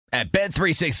At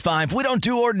Bet365, we don't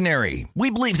do ordinary. We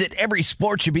believe that every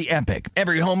sport should be epic.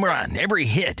 Every home run, every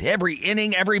hit, every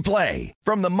inning, every play.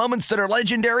 From the moments that are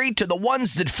legendary to the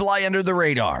ones that fly under the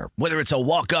radar. Whether it's a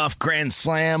walk-off grand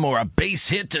slam or a base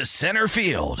hit to center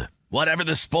field. Whatever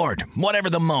the sport, whatever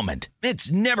the moment.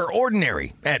 It's never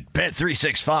ordinary at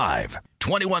Bet365.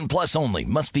 21 plus only.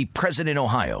 Must be present in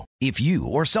Ohio. If you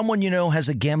or someone you know has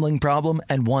a gambling problem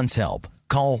and wants help,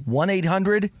 call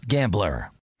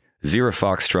 1-800-GAMBLER. Zero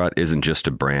Foxtrot isn't just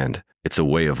a brand, it's a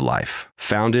way of life.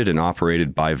 Founded and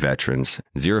operated by veterans,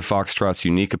 Zero Foxtrot's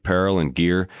unique apparel and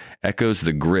gear echoes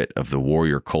the grit of the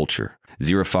warrior culture.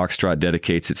 Zero Foxtrot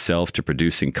dedicates itself to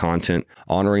producing content,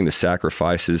 honoring the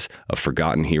sacrifices of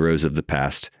forgotten heroes of the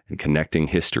past, and connecting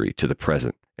history to the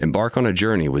present. Embark on a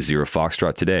journey with Zero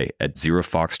Foxtrot today at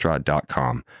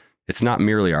zerofoxtrot.com. It's not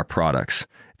merely our products,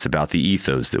 it's about the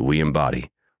ethos that we embody.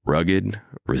 Rugged,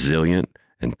 resilient,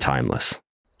 and timeless.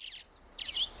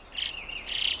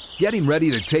 Getting ready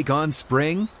to take on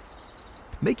spring?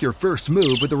 Make your first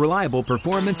move with the reliable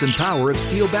performance and power of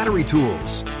Steel battery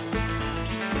tools.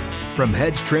 From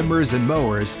hedge trimmers and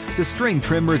mowers to string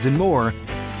trimmers and more,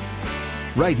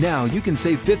 right now you can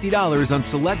save $50 on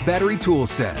select battery tool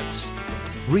sets.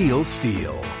 Real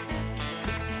Steel.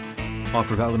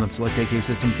 Offer valid on select AK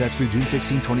system sets through June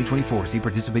 16, 2024. See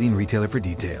participating retailer for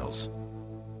details.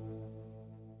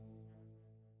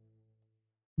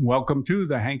 Welcome to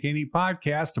the Hank Haney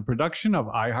Podcast, a production of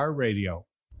iHeartRadio.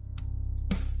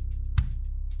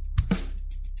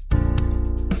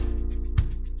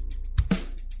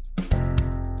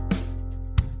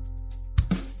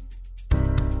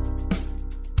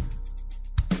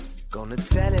 Gonna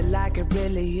tell it like it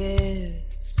really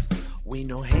is. We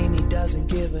know Haney doesn't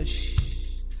give a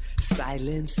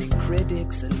Silencing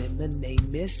critics, eliminate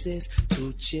misses.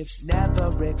 2 chips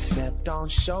never accept on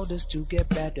shoulders to get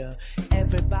better.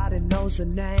 Everybody knows the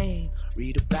name,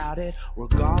 read about it. We're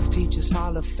golf teachers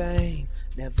Hall of Fame,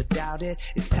 never doubt it.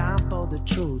 It's time for the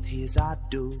truth, here's our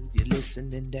dude. You're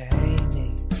listening to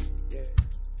Haney, yeah.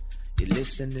 You're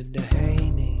listening to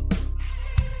Haney.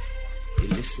 You're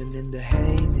listening to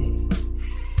Haney.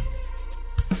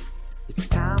 It's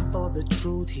time for the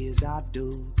truth, here's our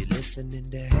dude. You're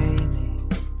listening to Haney,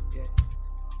 yeah.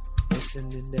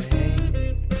 Listening to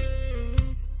Haney.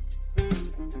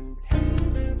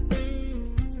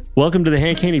 Welcome to the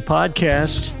Hank Haney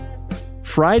Podcast,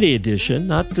 Friday edition,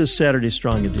 not the Saturday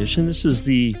Strong edition. This is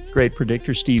the great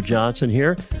predictor, Steve Johnson,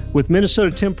 here with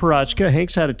Minnesota Tim Parachka.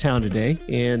 Hank's out of town today,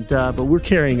 and but we're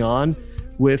carrying on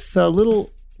with a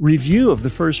little review of the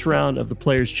first round of the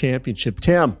Players' Championship.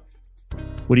 Tim,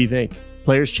 what do you think?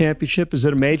 Players' Championship, is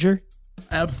it a major?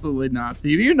 Absolutely not,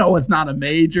 Steve. You know it's not a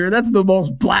major. That's the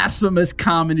most blasphemous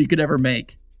comment you could ever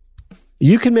make.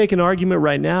 You can make an argument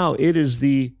right now. It is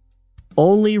the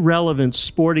only relevant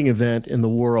sporting event in the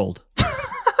world.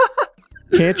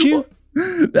 Can't you?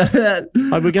 We got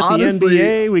honestly, the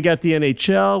NBA, we got the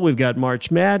NHL, we've got March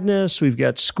Madness, we've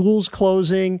got schools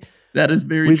closing. That is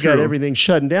very true. We've got everything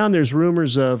shutting down. There's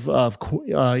rumors of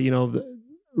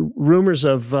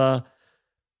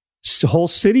whole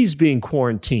cities being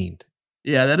quarantined.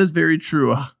 Yeah, that is very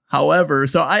true. However,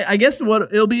 so I guess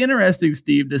it'll be interesting,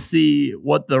 Steve, to see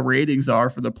what the ratings are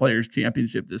for the Players'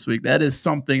 Championship this week. That is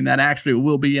something that actually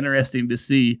will be interesting to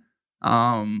see.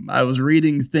 I was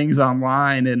reading things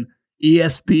online, and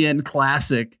ESPN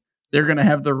Classic, they're going to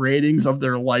have the ratings of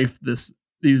their life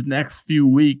these next few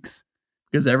weeks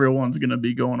because everyone's going to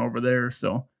be going over there.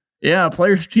 So, yeah,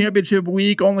 Players' Championship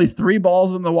week, only 3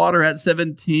 balls in the water at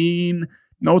 17.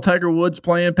 No Tiger Woods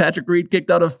playing. Patrick Reed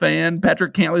kicked out a fan.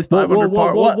 Patrick Cantlay's 500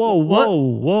 par.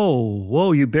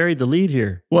 Whoa! You buried the lead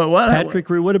here. What? Patrick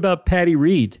Reed. What about Patty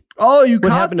Reed? Oh, you caught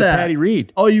that. What happened to Patty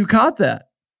Reed? Oh, you caught that.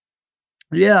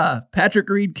 Yeah, Patrick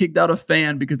Reed kicked out a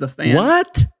fan because the fan.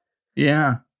 What?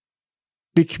 Yeah.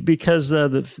 Because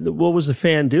what was the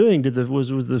fan doing? Was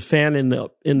the fan in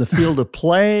the field of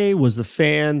play? Was the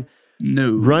fan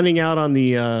running out on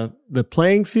the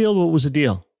playing field? What was the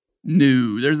deal?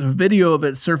 No, there's a video of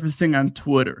it surfacing on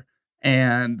Twitter,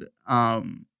 and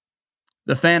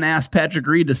the fan asked Patrick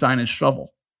Reed to sign his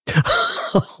shovel.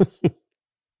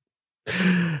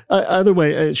 Either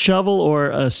way, a shovel or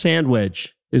a sand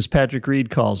wedge, as Patrick Reed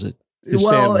calls it.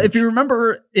 Well, if you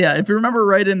remember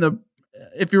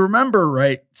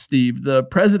right, Steve, the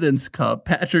President's Cup,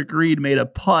 Patrick Reed made a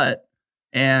putt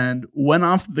and went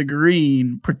off the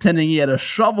green pretending he had a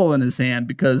shovel in his hand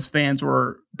because fans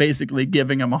were basically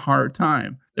giving him a hard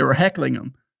time. They were heckling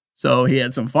him. So he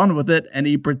had some fun with it, and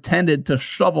he pretended to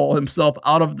shovel himself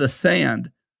out of the sand.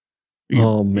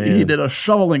 Oh, man. He did a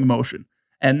shoveling motion.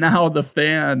 And now the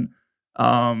fan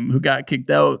who got kicked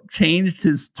out, changed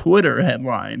his Twitter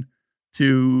headline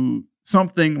to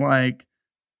something like,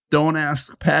 "Don't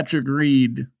ask Patrick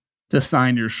Reed to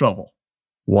sign your shovel."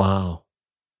 Wow.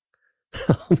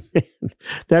 Oh, man.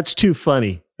 That's too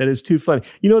funny. That is too funny.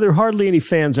 There are hardly any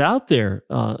fans out there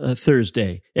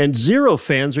Thursday, and 0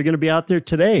 fans are going to be out there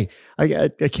today. I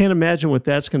can't imagine what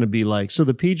that's going to be like. So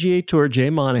the PGA Tour, Jay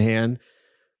Monahan,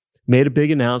 made a big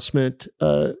announcement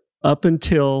up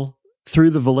until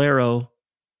through the Valero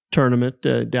tournament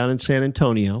down in San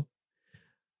Antonio.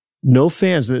 No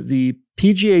fans. The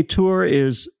PGA Tour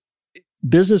is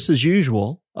business as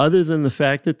usual, other than the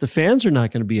fact that the fans are not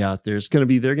going to be out there.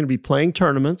 They're going to be playing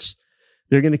tournaments.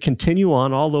 They're going to continue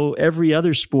on, although every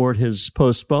other sport has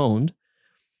postponed,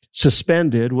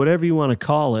 suspended, whatever you want to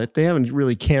call it. They haven't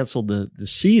really canceled the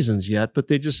seasons yet, but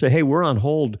they just say, hey, we're on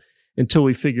hold until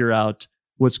we figure out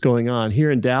what's going on. Here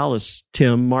in Dallas,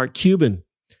 Tim, Mark Cuban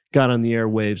got on the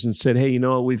airwaves and said, hey,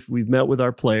 we've met with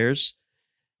our players,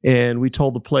 and we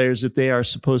told the players that they are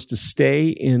supposed to stay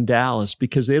in Dallas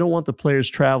because they don't want the players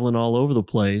traveling all over the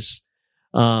place.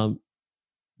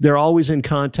 They're always in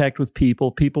contact with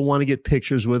people. People want to get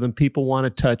pictures with them. People want to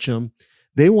touch them.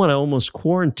 They want to almost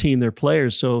quarantine their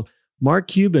players. So Mark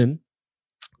Cuban,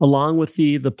 along with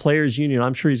the Players Union,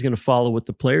 I'm sure he's going to follow what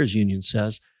the Players Union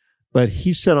says, but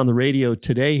he said on the radio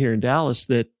today here in Dallas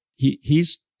that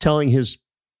he's telling his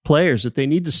players that they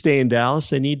need to stay in Dallas.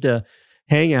 They need to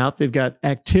hang out. They've got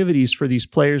activities for these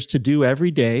players to do every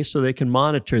day so they can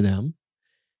monitor them.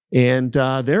 And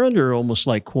they're under almost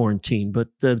like quarantine. But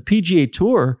the PGA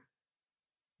Tour,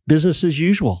 business as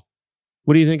usual.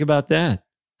 What do you think about that?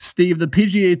 Steve, the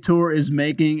PGA Tour is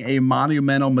making a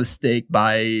monumental mistake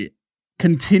by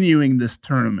continuing this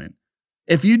tournament.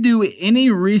 If you do any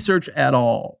research at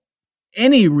all,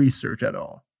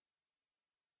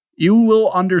 you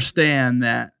will understand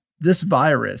that this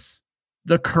virus,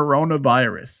 the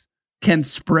coronavirus, can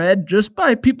spread just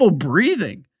by people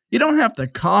breathing. You don't have to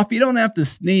cough. You don't have to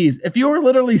sneeze. If you are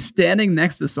literally standing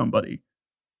next to somebody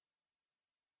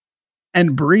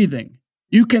and breathing,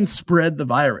 you can spread the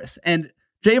virus. And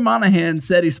Jay Monahan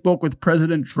said he spoke with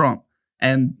President Trump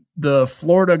and the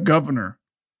Florida governor.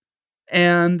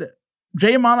 And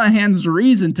Jay Monahan's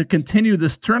reason to continue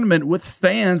this tournament with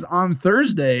fans on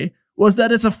Thursday was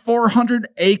that it's a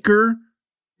 400-acre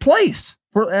place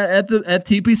at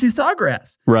TPC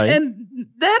Sawgrass. Right. And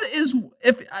that is,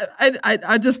 if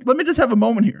I just, let me just have a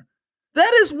moment here.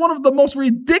 That is one of the most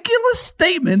ridiculous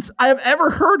statements I have ever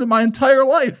heard in my entire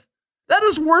life. That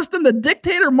is worse than the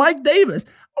dictator Mike Davis.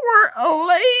 We're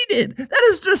elated. That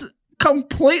is just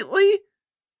completely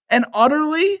and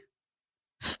utterly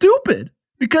stupid.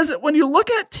 Because when you look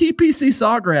at TPC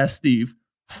Sawgrass, Steve,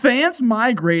 fans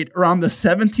migrate around the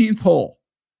 17th hole.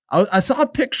 I saw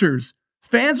pictures.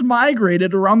 Fans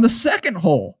migrated around the second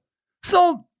hole.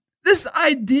 So this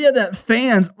idea that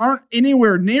fans aren't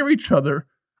anywhere near each other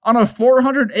on a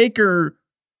 400-acre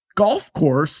golf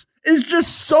course is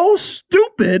just so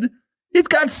stupid. He's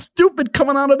got stupid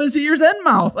coming out of his ears and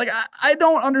mouth. Like, I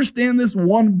don't understand this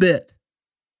one bit.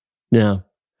 Yeah.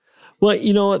 Well,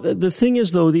 the thing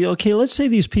is, though, let's say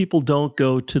these people don't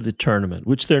go to the tournament,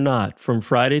 which they're not, from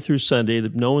Friday through Sunday.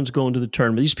 No one's going to the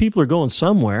tournament. These people are going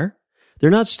somewhere. They're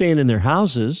not staying in their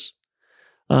houses.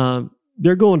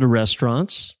 They're going to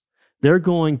restaurants. They're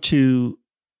going to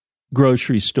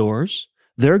grocery stores.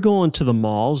 They're going to the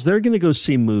malls. They're going to go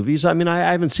see movies. I mean,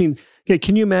 I haven't seen. Okay,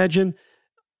 can you imagine?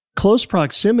 Close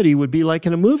proximity would be like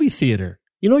in a movie theater.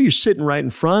 You're sitting right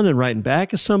in front and right in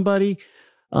back of somebody.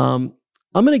 I'm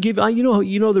going to give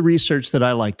the research that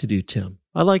I like to do, Tim.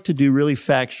 I like to do really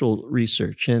factual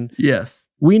research, and yes.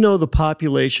 We know the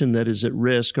population that is at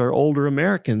risk are older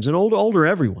Americans and older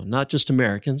everyone, not just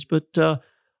Americans, but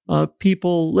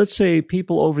people, let's say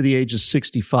people over the age of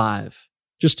 65,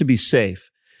 just to be safe.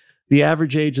 The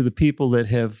average age of the people that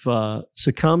have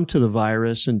succumbed to the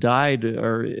virus and died,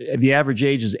 or the average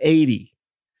age is 80.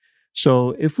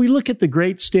 So if we look at the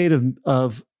great state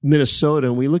of Minnesota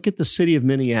and we look at the city of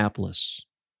Minneapolis,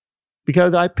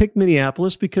 because I picked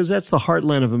Minneapolis because that's the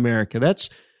heartland of America.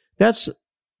 That's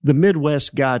the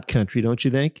Midwest God country, don't you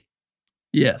think?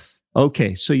 Yes.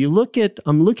 Okay, so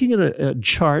I'm looking at a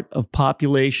chart of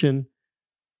population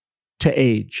to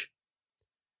age.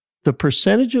 The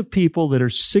percentage of people that are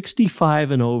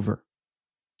 65 and over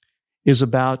is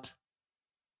about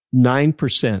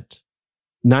 9%.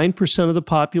 9% of the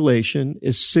population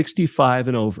is 65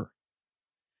 and over.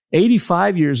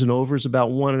 85 years and over is about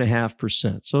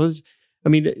 1.5%. So,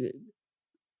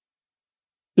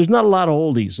 there's not a lot of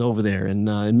oldies over there in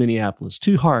Minneapolis.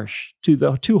 Too harsh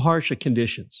of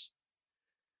conditions.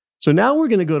 So now we're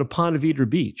going to go to Ponte Vedra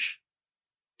Beach.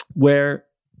 where,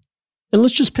 and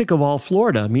let's just pick of all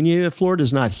Florida. I mean,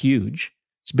 Florida's not huge.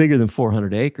 It's bigger than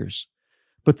 400 acres.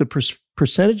 But the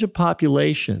percentage of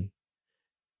population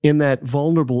in that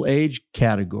vulnerable age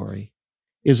category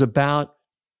is about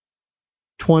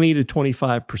 20 to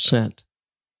 25%.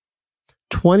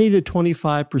 20 to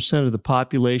 25% of the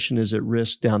population is at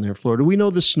risk down there in Florida. We know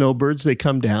the snowbirds, they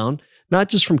come down, not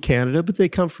just from Canada, but they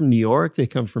come from New York, they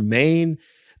come from Maine.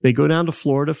 They go down to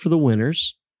Florida for the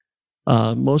winters.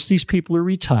 Most of these people are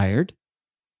retired.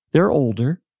 They're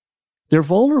older. They're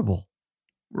vulnerable.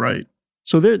 Right.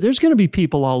 So there's going to be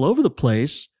people all over the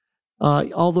place.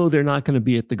 Although they're not going to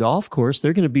be at the golf course,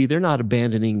 they're not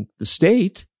abandoning the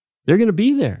state. They're going to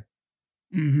be there.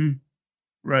 Mm-hmm.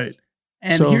 Right.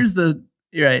 And here's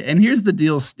the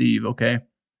deal, Steve. Okay.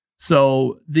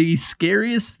 So the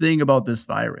scariest thing about this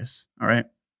virus, all right,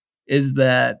 is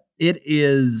that it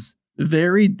is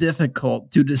very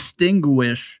difficult to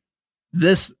distinguish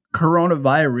this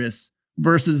coronavirus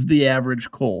versus the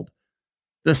average cold.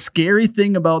 The scary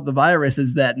thing about the virus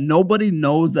is that nobody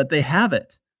knows that they have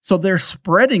it. So they're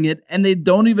spreading it and they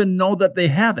don't even know that they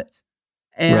have it.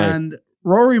 And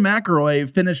Rory McIlroy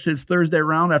finished his Thursday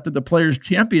round after the Players'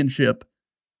 Championship.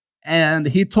 And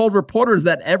he told reporters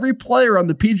that every player on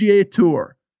the PGA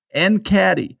Tour and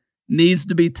caddy needs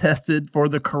to be tested for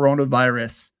the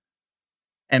coronavirus.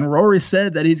 And Rory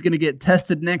said that he's going to get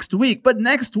tested next week. But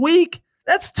next week,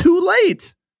 that's too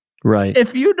late. Right.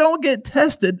 If you don't get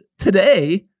tested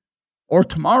today or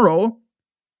tomorrow,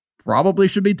 probably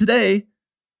should be today,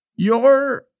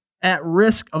 you're at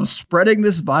risk of spreading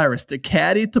this virus to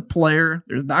caddy, to player.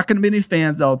 There's not going to be any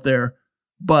fans out there.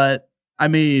 But, I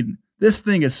mean, this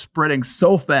thing is spreading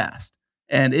so fast,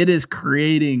 and it is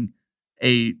creating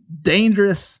a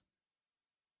dangerous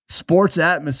sports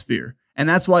atmosphere. And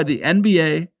that's why the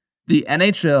NBA, the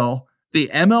NHL, the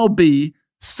MLB,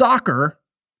 soccer,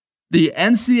 the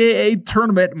NCAA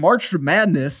tournament, March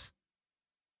Madness,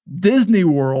 Disney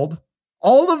World,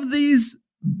 all of these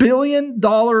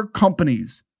billion-dollar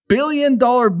companies,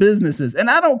 billion-dollar businesses, and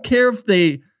I don't care if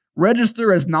they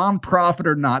register as nonprofit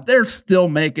or not, they're still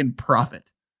making profit.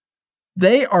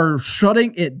 They are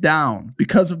shutting it down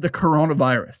because of the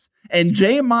coronavirus. And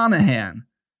Jay Monahan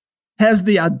has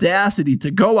the audacity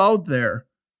to go out there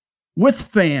with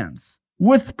fans,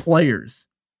 with players,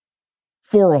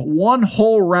 for one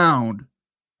whole round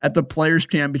at the Players'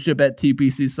 Championship at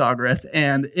TPC Sawgrass.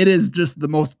 And it is just the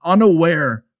most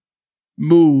unaware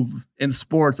move in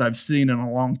sports I've seen in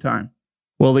a long time.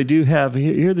 Well, they do have,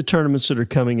 here are the tournaments that are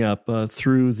coming up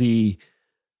through the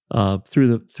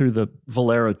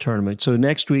Valero tournament. So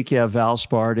next week you have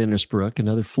Valspar at Innisbrook,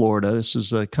 another Florida. This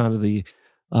is kind of the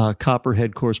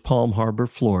Copperhead Course, Palm Harbor,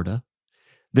 Florida.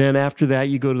 Then after that,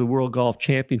 you go to the World Golf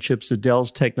Championships at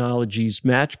Dell's Technologies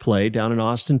Match Play down in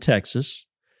Austin, Texas.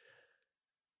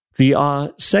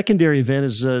 The secondary event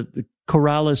is the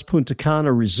Corrales Punta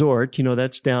Cana Resort. You know,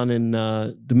 that's down in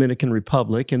Dominican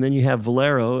Republic. And then you have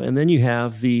Valero. And then you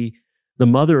have the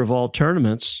mother of all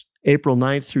tournaments, April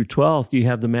 9th through 12th, you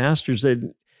have the Masters.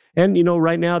 And, you know,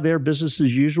 right now, they're business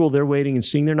as usual. They're waiting and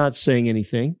seeing. They're not saying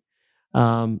anything.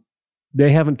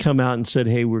 They haven't come out and said,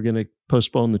 hey, we're going to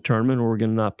postpone the tournament or we're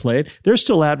going to not play it. They're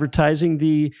still advertising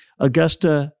the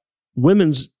Augusta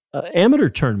Women's Amateur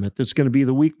Tournament that's going to be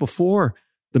the week before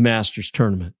the Masters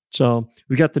Tournament. So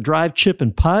we got the drive, chip,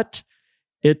 and putt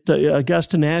at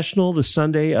Augusta National the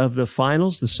Sunday of the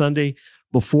finals, the Sunday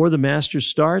before the Masters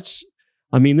starts.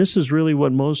 I mean, this is really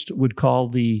what most would call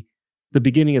the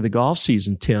beginning of the golf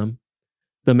season, Tim,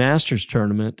 the Masters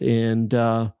Tournament. And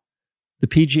the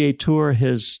PGA Tour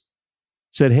has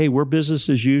said, hey, we're business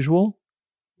as usual.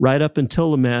 Right up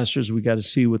until the Masters, we got to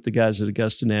see what the guys at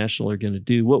Augusta National are going to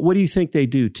do. What do you think they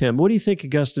do, Tim? What do you think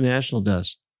Augusta National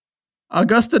does?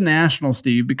 Augusta National,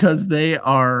 Steve, because they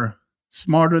are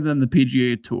smarter than the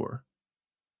PGA Tour,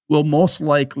 will most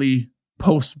likely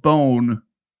postpone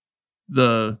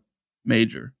the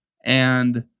major.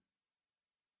 And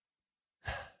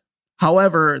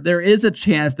however, there is a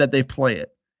chance that they play it.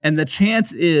 And the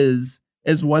chance is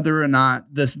whether or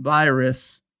not this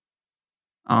virus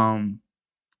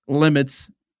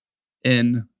limits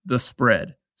in the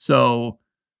spread. So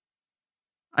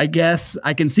I guess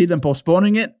I can see them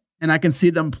postponing it and I can see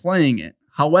them playing it.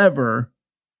 However,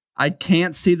 I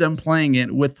can't see them playing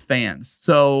it with fans.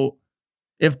 So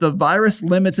if the virus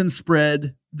limits in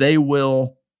spread, they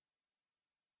will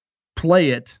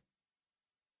play it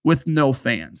with no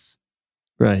fans.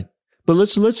 Right. But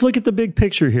let's look at the big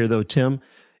picture here, though, Tim.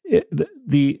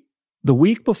 The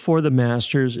week before the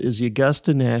Masters is the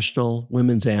Augusta National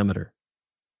Women's Amateur.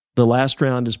 The last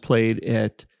round is played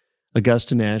at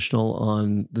Augusta National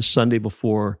on the Sunday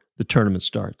before the tournament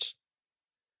starts.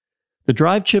 The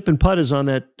drive, chip, and putt is on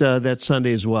that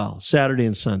Sunday as well, Saturday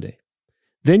and Sunday.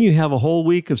 Then you have a whole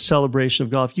week of celebration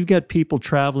of golf. You've got people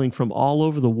traveling from all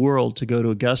over the world to go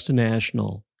to Augusta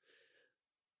National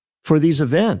for these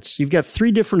events. You've got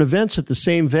 3 different events at the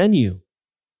same venue.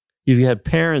 You've had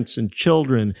parents and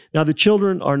children. Now, the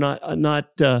children are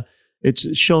not.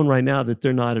 It's shown right now that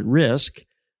they're not at risk,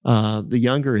 the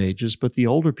younger ages, but the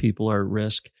older people are at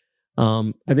risk.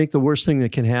 I think the worst thing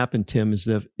that can happen, Tim, is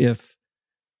that if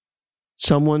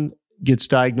someone gets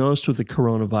diagnosed with the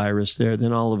coronavirus there,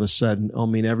 then all of a sudden,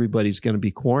 everybody's going to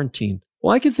be quarantined.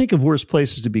 Well, I can think of worse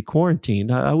places to be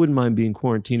quarantined. I wouldn't mind being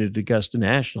quarantined at Augusta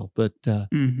National, but...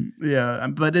 Yeah,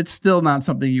 but it's still not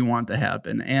something you want to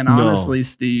happen. And honestly,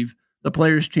 Steve, the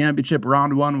Players' Championship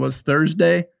round 1 was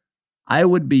Thursday. I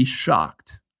would be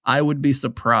shocked. I would be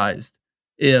surprised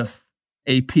if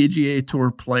a PGA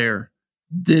Tour player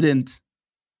didn't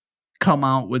come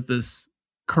out with this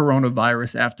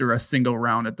coronavirus after a single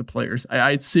round at the Players.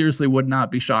 I seriously would not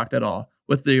be shocked at all.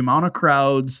 With the amount of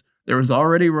crowds, there was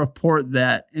already a report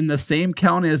that in the same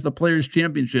county as the Players'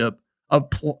 Championship,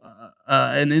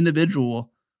 an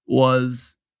individual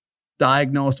was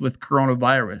diagnosed with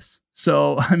coronavirus.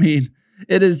 So,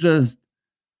 it is just,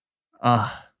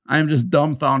 I'm just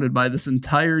dumbfounded by this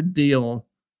entire deal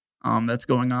that's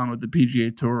going on with the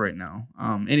PGA Tour right now.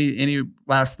 Any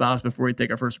last thoughts before we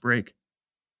take our first break?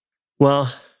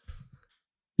 Well,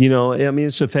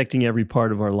 it's affecting every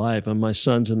part of our life. And my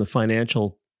son's in the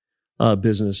financial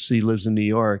business. He lives in New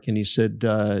York, and he said,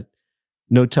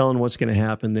 no telling what's going to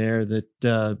happen there. That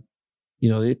the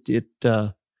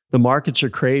markets are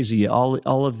crazy.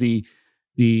 All of the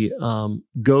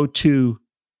go-to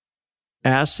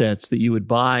assets that you would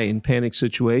buy in panic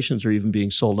situations are even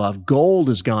being sold off. Gold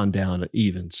has gone down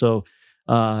even. So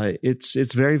it's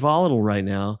very volatile right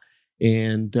now,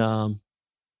 and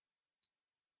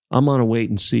I'm on a wait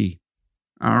and see.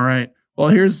 All right. Well,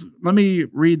 let me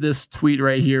read this tweet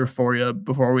right here for you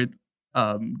before we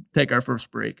take our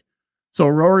first break. So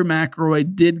Rory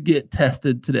McIlroy did get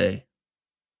tested today.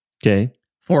 Okay.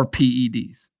 For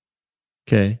PEDs.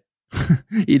 Okay.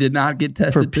 He did not get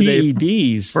tested for today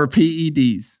PEDs. For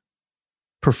PEDs.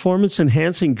 Performance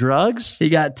enhancing drugs? He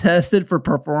got tested for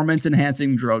performance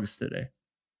enhancing drugs today.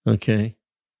 Okay.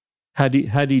 How'd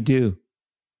he do?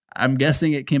 I'm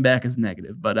guessing it came back as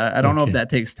negative, but I don't know if that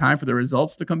takes time for the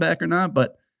results to come back or not.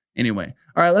 But anyway,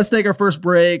 all right, let's take our first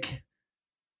break.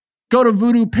 Go to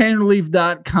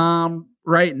voodoopainrelief.com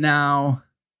right now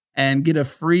and get a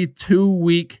free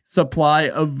 2-week supply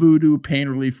of Voodoo Pain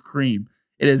Relief Cream.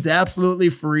 It is absolutely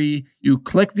free. You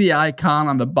click the icon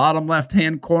on the bottom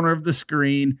left-hand corner of the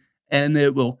screen, and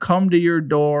it will come to your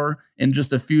door in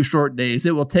just a few short days.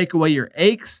 It will take away your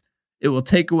aches. It will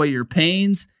take away your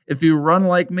pains. If you run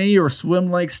like me or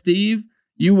swim like Steve,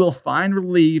 you will find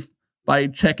relief by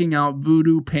checking out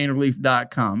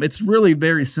voodoopainrelief.com. It's really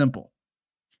very simple.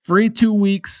 Free 2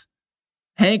 weeks.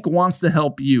 Hank wants to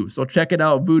help you. So check it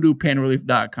out,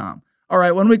 voodoopainrelief.com. All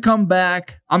right, when we come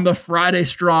back on the Friday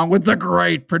Strong with the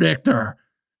great predictor,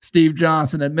 Steve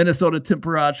Johnson and Minnesota Tim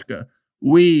Parachka,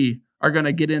 we are going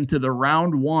to get into the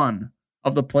round 1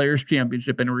 of the Players'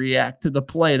 Championship and react to the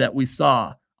play that we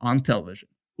saw on television.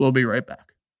 We'll be right back.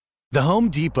 The Home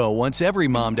Depot wants every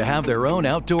mom to have their own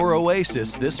outdoor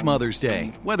oasis this Mother's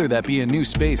Day, whether that be a new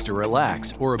space to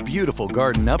relax or a beautiful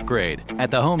garden upgrade.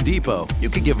 At the Home Depot, you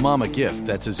could give mom a gift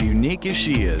that's as unique as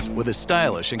she is, with a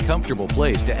stylish and comfortable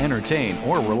place to entertain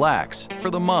or relax for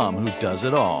the mom who does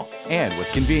it all. And with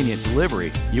convenient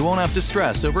delivery, you won't have to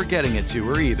stress over getting it to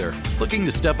her either. Looking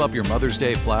to step up your Mother's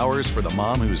Day flowers for the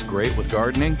mom who's great with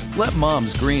gardening? Let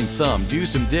Mom's Green Thumb do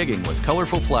some digging with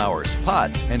colorful flowers,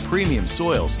 pots, and premium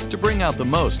soils to bring out the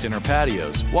most in her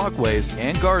patios, walkways,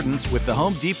 and gardens with the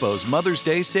Home Depot's Mother's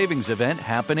Day Savings Event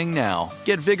happening now.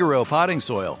 Get Vigoro potting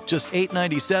soil, just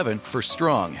 $8.97 for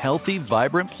strong, healthy,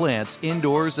 vibrant plants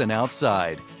indoors and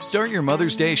outside. Start your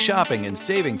Mother's Day shopping and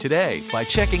saving today by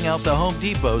checking out the Home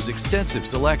Depot's extensive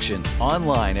selection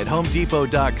online at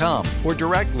homedepot.com or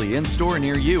directly in store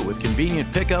near you with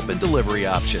convenient pickup and delivery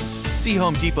options. See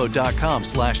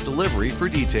homedepot.com/delivery for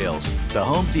details. The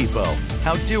Home Depot,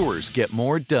 how doers get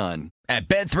more done. At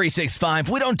Bet365,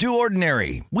 we don't do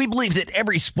ordinary. We believe that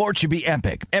every sport should be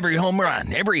epic. Every home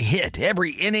run, every hit,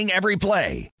 every inning, every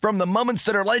play. From the moments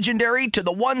that are legendary to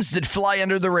the ones that fly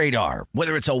under the radar.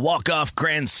 Whether it's a walk-off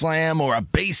grand slam or a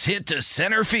base hit to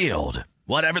center field.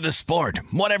 Whatever the sport,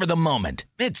 whatever the moment.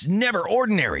 It's never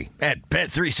ordinary at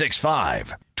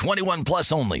Bet365. 21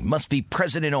 plus only. Must be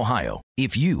present in Ohio.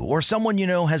 If you or someone you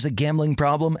know has a gambling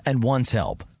problem and wants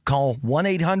help, call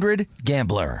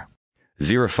 1-800-GAMBLER.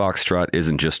 Zero Foxtrot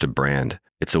isn't just a brand,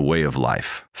 It's a way of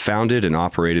life. Founded and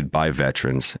operated by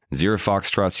veterans, Zero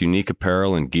Foxtrot's unique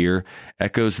apparel and gear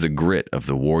echoes the grit of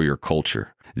the warrior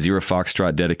culture. Zero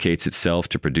Foxtrot dedicates itself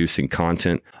to producing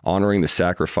content, honoring the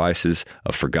sacrifices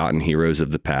of forgotten heroes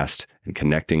of the past, and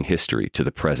connecting history to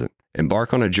the present.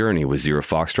 Embark on a journey with Zero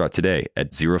Foxtrot today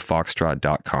at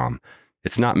zerofoxtrot.com.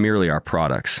 It's not merely our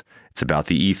products, it's about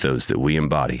the ethos that we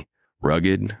embody.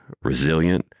 Rugged,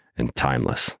 resilient, and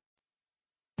timeless.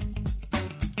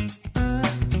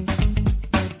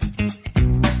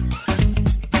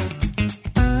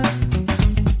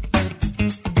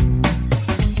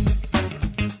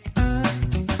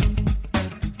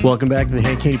 Welcome back to the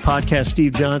Hank Haney Podcast.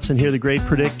 Steve Johnson here, the great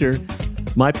predictor.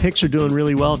 My picks are doing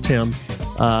really well, Tim.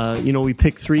 We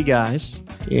picked three guys,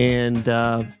 and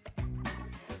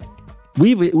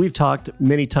we've talked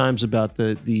many times about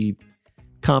the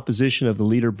composition of the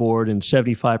leaderboard, and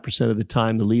 75% of the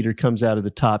time the leader comes out of the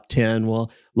top 10.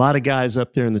 Well, a lot of guys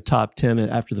up there in the top 10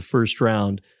 after the first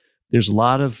round. There's a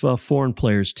lot of foreign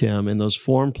players, Tim, and those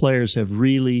foreign players have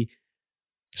really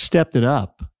stepped it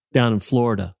up down in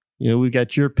Florida. We've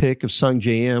got your pick of Sung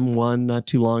J M, won not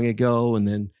too long ago, and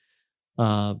then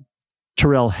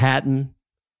Tyrrell Hatton,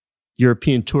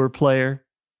 European Tour player.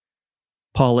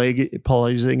 Paul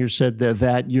Azinger said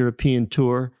that European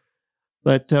Tour.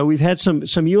 But we've had some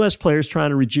U.S. players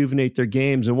trying to rejuvenate their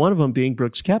games, and one of them being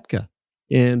Brooks Koepka.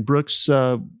 And Brooks,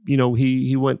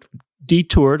 he went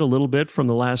detoured a little bit from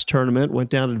the last tournament,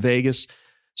 went down to Vegas,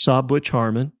 saw Butch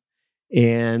Harmon,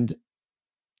 and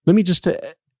let me just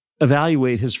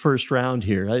evaluate his first round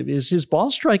here. His ball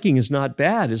striking is not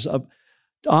bad.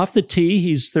 Off the tee,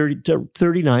 he's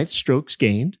 39th strokes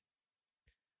gained.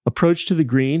 Approach to the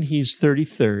green, he's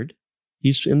 33rd.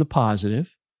 He's in the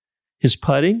positive. His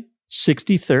putting,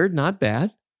 63rd, not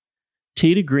bad.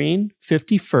 Tee to green,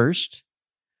 51st.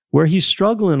 Where he's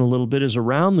struggling a little bit is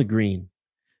around the green.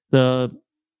 The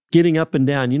getting up and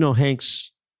down. Hank's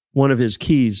one of his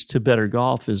keys to better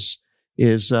golf is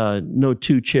no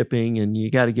two chipping, and you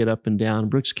got to get up and down.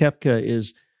 Brooks Koepka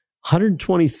is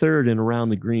 123rd in around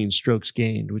the green strokes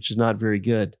gained, which is not very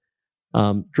good.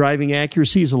 Driving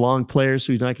accuracy is a long player,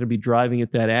 so he's not going to be driving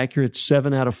it that accurate.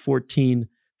 7 out of 14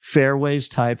 fairways,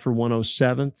 tied for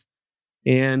 107th.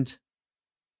 And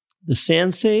the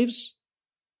sand saves,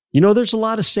 there's a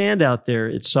lot of sand out there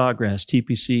at Sawgrass,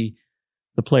 TPC,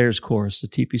 the players course, the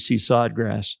TPC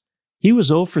Sawgrass. He was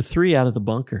 0 for 3 out of the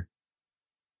bunker.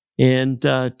 And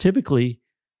typically,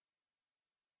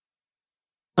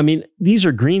 these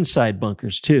are greenside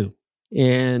bunkers too,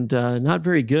 and not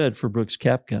very good for Brooks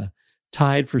Koepka.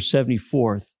 Tied for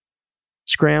 74th.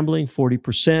 Scrambling,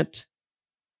 40%.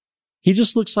 He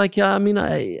just looks like,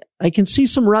 I can see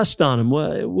some rust on him.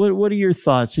 What are your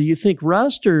thoughts? Do you think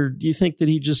rust, or do you think that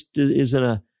he just is in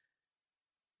a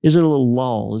little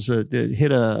lull,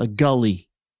 hit a gully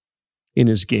in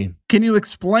his game? Can you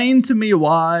explain to me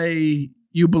why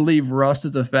you believe rust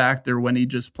is a factor when he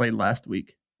just played last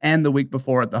week and the week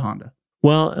before at the Honda?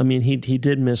 Well, he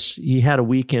did miss. He had a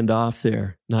weekend off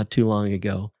there not too long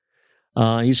ago.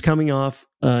 He's coming off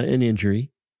an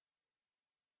injury.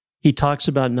 He talks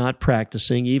about not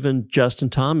practicing. Even Justin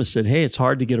Thomas said, hey, it's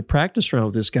hard to get a practice round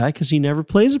with this guy because he never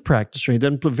plays a practice round.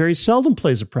 He very seldom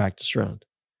plays a practice round.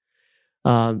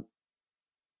 I've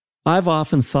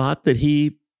often thought that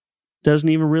he doesn't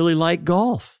even really like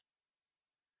golf.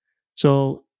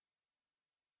 So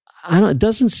it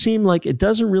doesn't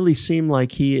really seem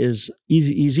like he's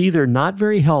either not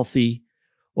very healthy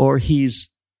or he's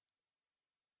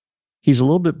a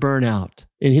little bit burnt out.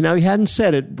 And he hadn't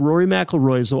said it. Rory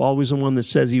McIlroy is always the one that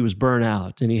says he was burnt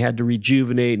out and he had to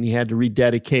rejuvenate and he had to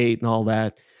rededicate and all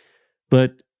that.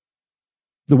 But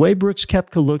the way Brooks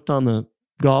Koepka looked on the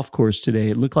golf course today,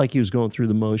 it looked like he was going through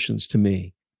the motions to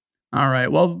me. All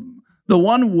right. Well, the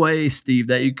one way, Steve,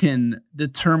 that you can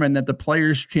determine that the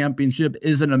Players' Championship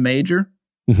isn't a major,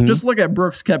 just look at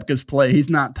Brooks Koepka's play. He's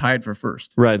not tied for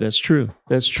first. Right. That's true.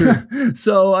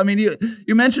 So,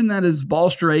 you mentioned that his ball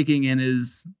striking and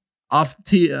his off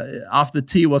the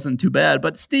tee wasn't too bad.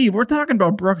 But, Steve, we're talking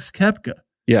about Brooks Koepka.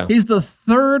 Yeah. He's the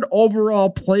 3rd overall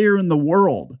player in the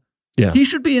world. Yeah. He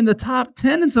should be in the top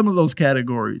 10 in some of those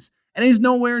categories, and he's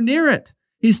nowhere near it.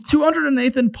 He's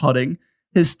 208th in putting.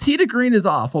 His tee to green is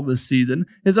awful this season.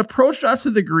 His approach shots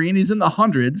to the green, he's in the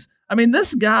hundreds.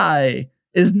 This guy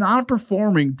is not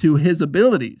performing to his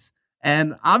abilities.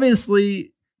 And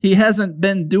obviously, he hasn't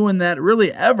been doing that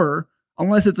really ever,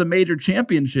 unless it's a major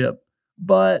championship.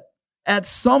 But at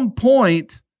some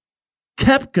point,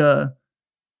 Koepka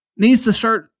needs to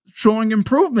start showing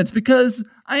improvements, because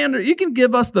you can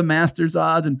give us the Masters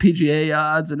odds and PGA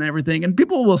odds and everything, and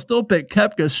people will still pick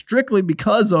Koepka strictly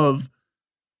because of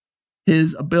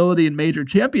his ability in major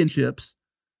championships.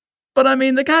 But I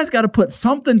mean, the guy's got to put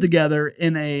something together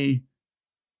in a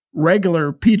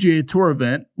regular PGA Tour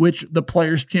event, which the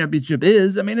Players Championship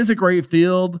is. I mean, it's a great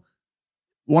field,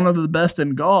 one of the best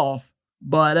in golf.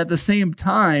 But at the same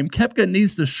time, Koepka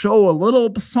needs to show a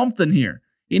little something here.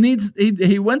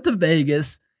 He went to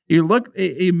Vegas.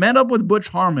 He met up with Butch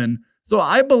Harmon. So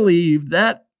I believe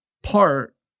that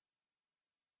part,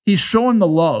 he's showing the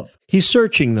love. He's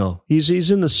searching though.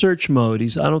 He's in the search mode.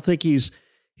 I don't think he's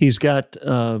got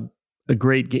a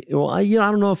great game. Well, I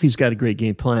don't know if he's got a great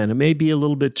game plan. It may be a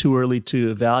little bit too early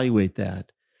to evaluate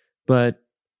that, but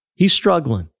he's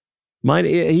struggling.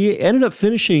 He ended up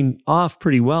finishing off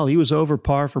pretty well. He was over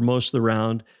par for most of the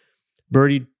round.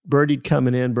 Birdied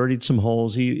coming in, birdied some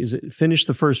holes. He finished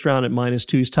the first round at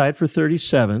 -2. He's tied for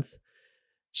 37th.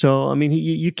 So, I mean,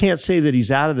 you can't say that he's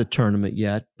out of the tournament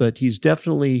yet, but he's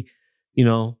definitely,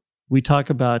 we talk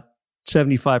about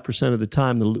 75% of the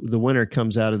time the winner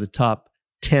comes out of the top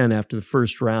 10 after the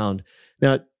first round.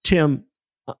 Now, Tim,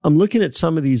 I'm looking at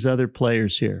some of these other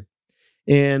players here.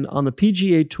 And on the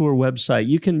PGA Tour website,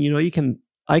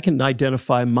 I can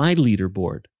identify my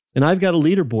leaderboard. And I've got a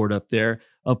leaderboard up there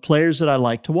of players that I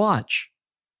like to watch.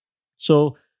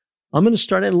 So I'm going to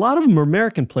start, and a lot of them are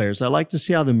American players. I like to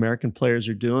see how the American players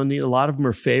are doing. A lot of them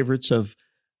are favorites of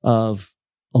a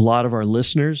lot of our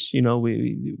listeners.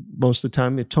 We most of the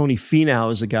time, Tony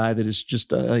Finau is a guy that is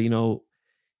just,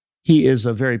 he is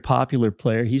a very popular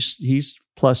player. He's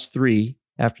 +3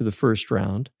 after the first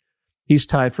round. He's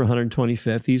tied for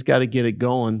 125th. He's got to get it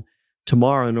going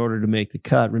tomorrow in order to make the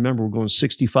cut. Remember, we're going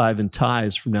 65 in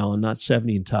ties from now on, not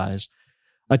 70 in ties.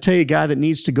 I tell you a guy that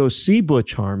needs to go see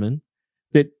Butch Harmon,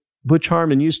 that Butch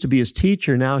Harmon used to be his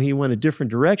teacher. Now he went a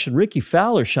different direction. Ricky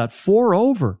Fowler shot 4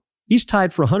 over. He's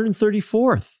tied for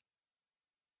 134th.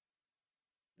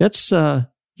 That's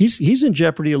he's in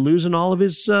jeopardy of losing all of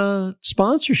his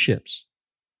sponsorships.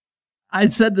 I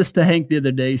said this to Hank the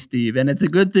other day, Steve, and it's a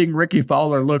good thing Ricky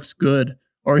Fowler looks good,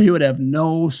 or he would have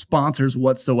no sponsors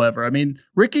whatsoever. I mean,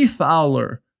 Ricky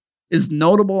Fowler is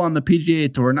notable on the PGA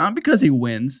Tour, not because he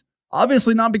wins,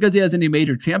 obviously not because he has any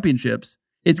major championships.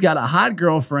 He's got a hot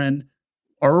girlfriend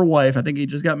or wife. I think he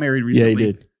just got married recently. Yeah,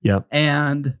 he did. Yeah.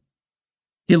 And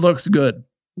he looks good.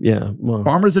 Yeah. Well,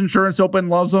 Farmers Insurance Open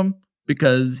loves him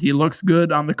because he looks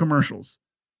good on the commercials.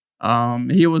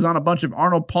 He was on a bunch of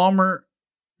Arnold Palmer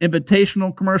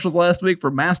invitational commercials last week for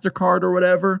MasterCard or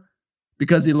whatever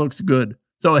because he looks good.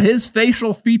 So his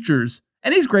facial features,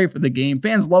 and he's great for the game.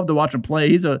 Fans love to watch him play.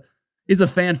 He's a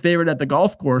fan favorite at the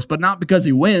golf course, but not because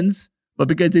he wins, but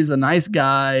because he's a nice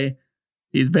guy.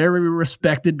 He's very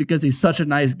respected because he's such a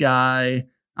nice guy.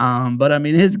 But I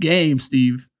mean, his game,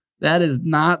 Steve, that is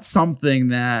not something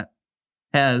that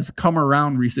has come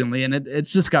around recently, and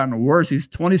it's just gotten worse. He's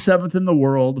 27th in the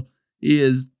world. He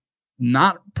is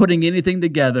not putting anything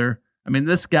together. I mean,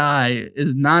 this guy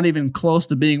is not even close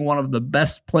to being one of the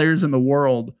best players in the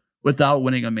world without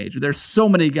winning a major. There's so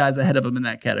many guys ahead of him in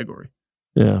that category.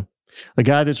 Yeah. A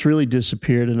guy that's really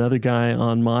disappeared, another guy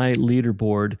on my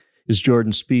leaderboard, is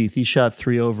Jordan Spieth. He shot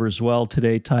 3 over as well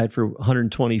today, tied for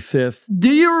 125th.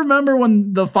 Do you remember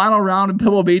when the final round in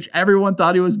Pebble Beach, everyone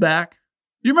thought he was back?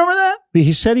 Do you remember that?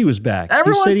 He said he was back.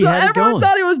 Everyone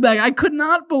thought he was back. I could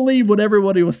not believe what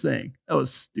everybody was saying. That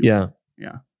was stupid.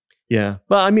 Yeah.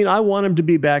 Well, I mean, I want him to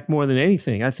be back more than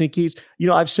anything. I think he's,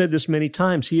 I've said this many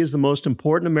times. He is the most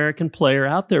important American player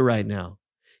out there right now.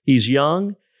 He's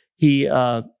young. He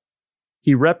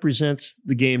represents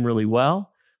the game really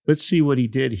well. Let's see what he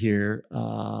did here.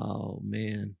 Oh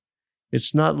man,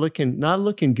 it's not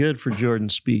looking good for Jordan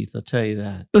Spieth. I'll tell you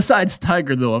that. Besides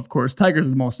Tiger, though, of course, Tiger's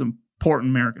the most important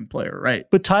American player, right?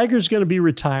 But Tiger's going to be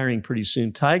retiring pretty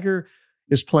soon. Tiger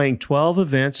is playing 12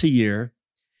 events a year.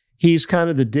 He's kind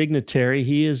of the dignitary.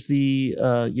 He is the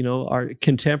our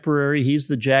contemporary. He's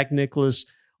the Jack Nicklaus,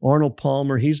 Arnold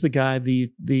Palmer. He's the guy, the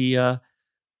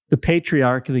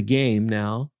patriarch of the game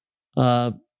now.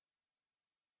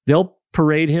 They'll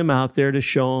parade him out there to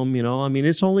show him, I mean,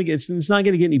 it's not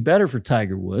going to get any better for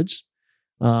Tiger Woods.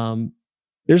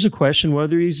 There's a question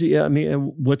whether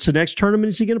what's the next tournament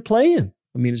is he going to play in?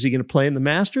 I mean, is he going to play in the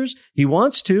Masters? He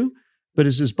wants to, but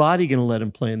is his body going to let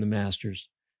him play in the Masters?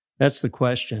 That's the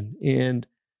question. And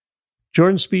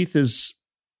Jordan Spieth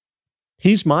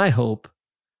he's my hope.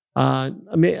 I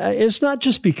mean, it's not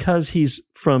just because he's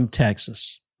from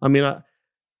Texas. I mean,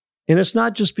 and it's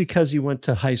not just because he went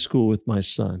to high school with my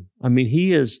son. I mean,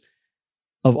 he is,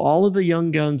 of all of the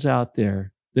young guns out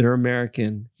there that are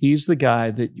American, he's the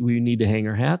guy that we need to hang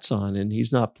our hats on, and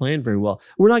he's not playing very well.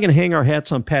 We're not going to hang our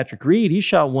hats on Patrick Reed. He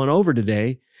shot 1 over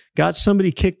today. got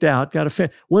somebody kicked out, got a fan.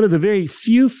 One of the very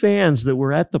few fans that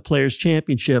were at the Players'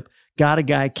 Championship got a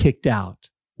guy kicked out.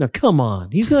 Now, come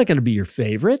on. He's not going to be your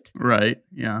favorite. Right.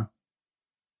 Yeah.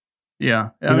 Yeah.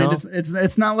 I mean,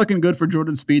 it's not looking good for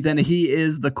Jordan Spieth, and he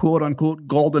is the quote-unquote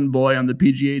golden boy on the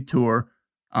PGA Tour.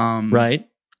 Right.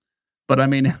 But, I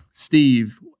mean,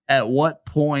 Steve, at what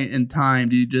point in time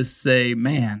do you just say,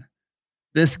 man,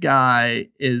 this guy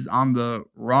is on the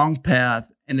wrong path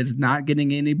and it's not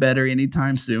getting any better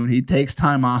anytime soon? He takes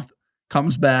time off,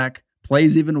 comes back,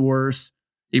 plays even worse.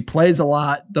 He plays a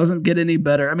lot, doesn't get any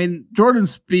better. I mean, Jordan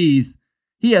Spieth,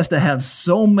 he has to have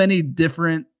so many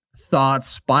different thoughts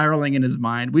spiraling in his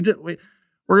mind. We're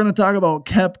going to talk about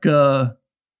Koepka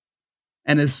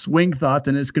and his swing thoughts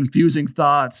and his confusing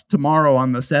thoughts tomorrow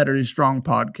on the Saturday Strong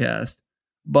podcast.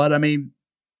 But, I mean,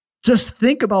 just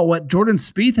think about what Jordan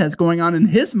Spieth has going on in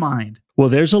his mind. Well,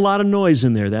 there's a lot of noise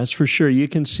in there, that's for sure. You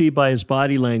can see by his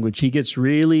body language. He gets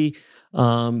really,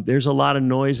 there's a lot of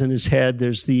noise in his head.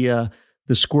 There's the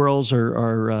squirrels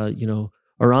are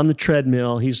on the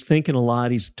treadmill. He's thinking a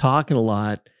lot. He's talking a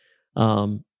lot.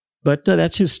 But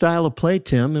that's his style of play,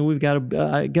 Tim, and we've got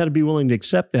to be willing to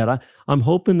accept that. I'm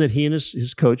hoping that he and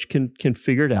his coach can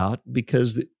figure it out,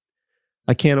 because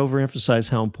I can't overemphasize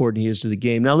how important he is to the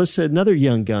game. Now, let's say another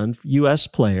young gun, U.S.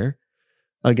 player,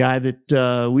 a guy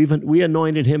that we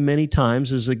anointed him many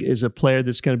times as a player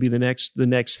that's going to be the next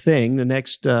thing, the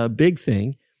next big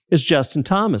thing, is Justin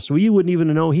Thomas. Well, you wouldn't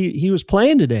even know he was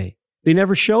playing today. They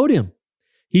never showed him.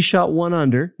 He shot 1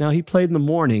 under. Now, he played in the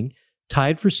morning,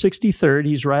 tied for 63rd.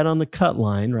 He's right on the cut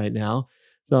line right now.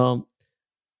 So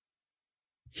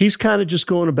he's kind of just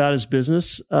going about his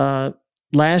business.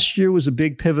 Last year was a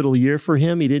big pivotal year for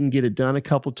him. He didn't get it done a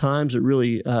couple times. It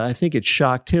really, I think it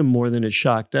shocked him more than it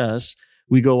shocked us.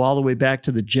 We go all the way back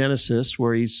to the Genesis,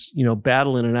 where he's,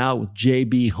 battling it out with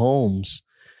J.B. Holmes,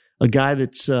 a guy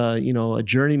that's, a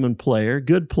journeyman player,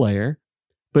 good player,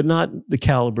 but not the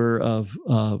caliber of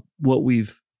what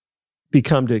we've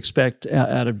become to expect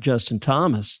out of Justin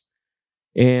Thomas.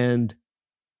 And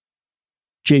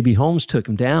J.B. Holmes took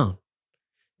him down.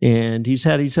 And he's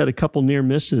had a couple near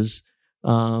misses.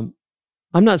 I'm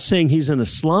not saying he's in a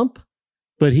slump,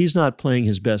 but he's not playing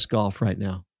his best golf right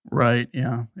now. Right,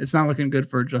 yeah. It's not looking good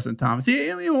for Justin Thomas.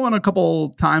 He won a couple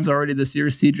times already this year,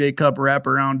 CJ Cup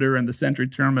wraparounder and the Century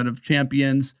Tournament of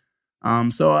Champions.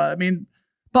 So, I mean,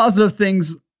 positive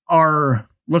things are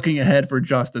looking ahead for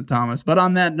Justin Thomas. But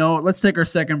on that note, let's take our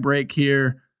second break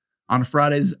here on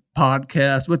Friday's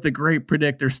podcast with the great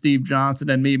predictor, Steve Johnson,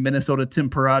 and me, Minnesota Tim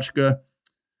Parachka.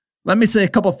 Let me say a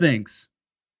couple things.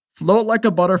 Float like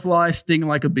a butterfly, sting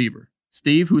like a beaver.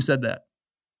 Steve, who said that?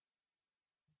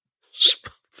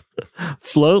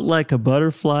 Float like a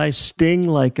butterfly, sting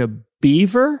like a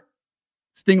beaver?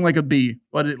 Sting like a bee.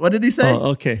 What did he say?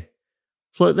 Oh, okay.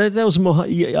 Float. That was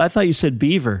I thought you said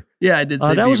beaver. Yeah, I did say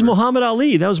that beaver. Was Muhammad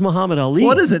Ali. That was Muhammad Ali.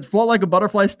 What is it? Float like a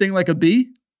butterfly, sting like a bee?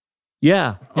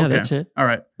 Yeah, okay. That's it. All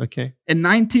right. Okay. In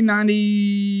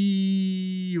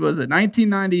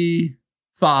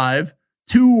 1995,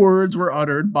 2 words were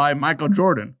uttered by Michael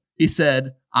Jordan. He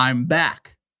said, "I'm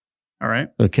back." All right.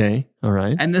 Okay. All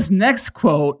right. And this next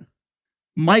quote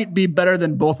might be better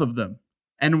than both of them.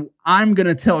 And I'm going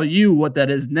to tell you what that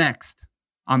is next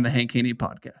on the Hank Haney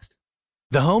podcast.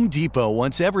 The Home Depot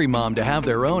wants every mom to have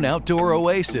their own outdoor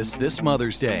oasis this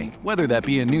Mother's Day. Whether that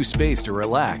be a new space to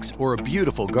relax or a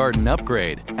beautiful garden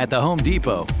upgrade. At the Home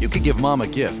Depot, you could give mom a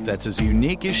gift that's as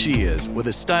unique as she is, with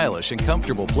a stylish and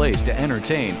comfortable place to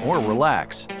entertain or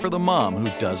relax for the mom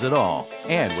who does it all.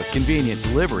 And with convenient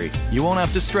delivery, you won't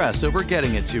have to stress over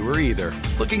getting it to her either.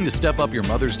 Looking to step up your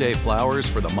Mother's Day flowers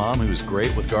for the mom who's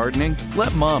great with gardening?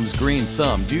 Let Mom's Green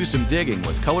Thumb do some digging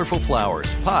with colorful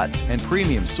flowers, pots, and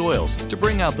premium soils to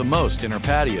bring out the most in her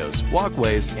patios,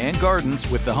 walkways, and gardens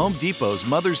with the Home Depot's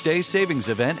Mother's Day Savings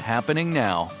Event happening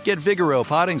now. Get Vigoro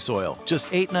potting soil, just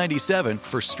 $8.97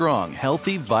 for strong,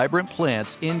 healthy, vibrant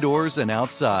plants indoors and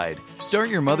outside. Start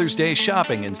your Mother's Day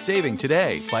shopping and saving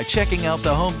today by checking out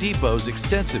the Home Depot's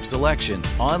extensive selection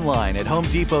online at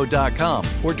homedepot.com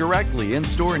or directly in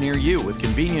store near you with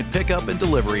convenient pickup and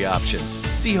delivery options.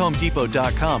 See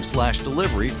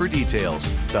homedepot.com/delivery for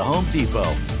details. The Home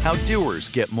Depot, how doers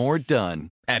get more done.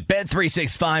 At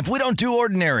Bet365, we don't do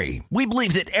ordinary. We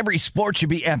believe that every sport should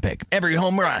be epic. Every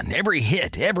home run, every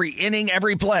hit, every inning,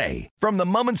 every play. From the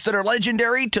moments that are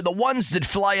legendary to the ones that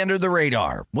fly under the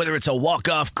radar. Whether it's a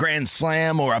walk-off grand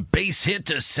slam or a base hit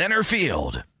to center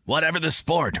field. Whatever the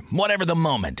sport, whatever the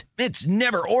moment. It's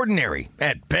never ordinary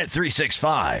at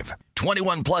Bet365.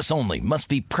 21 plus only. Must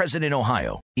be present in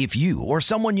Ohio. If you or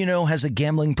someone you know has a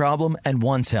gambling problem and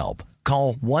wants help,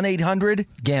 call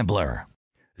 1-800-GAMBLER.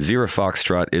 Zero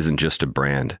Foxtrot isn't just a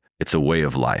brand, it's a way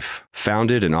of life.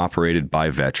 Founded and operated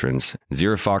by veterans,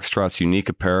 Zero Foxtrot's unique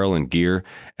apparel and gear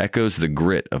echoes the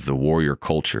grit of the warrior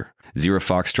culture. Zero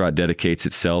Foxtrot dedicates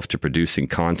itself to producing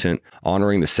content,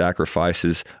 honoring the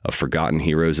sacrifices of forgotten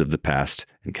heroes of the past,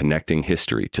 and connecting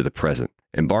history to the present.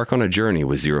 Embark on a journey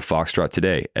with Zero Foxtrot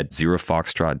today at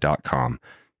zerofoxtrot.com.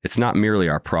 It's not merely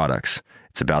our products,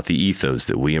 it's about the ethos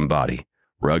that we embody.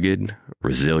 Rugged,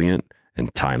 resilient,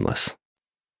 and timeless.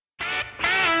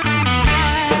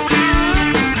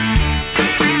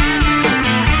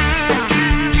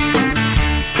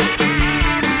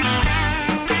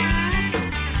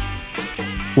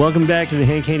 Welcome back to the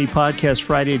Hank Haney Podcast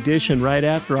Friday edition, right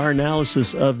after our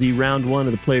analysis of the round one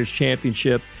of the Players'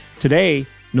 Championship. Today,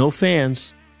 no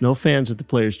fans at the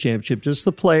Players' Championship, just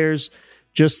the players,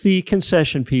 just the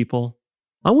concession people.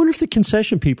 I wonder if the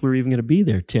concession people are even going to be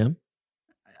there, Tim.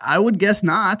 I would guess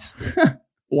not.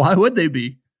 Why would they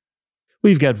be?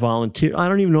 We've got volunteers. I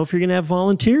don't even know if you're going to have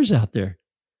volunteers out there.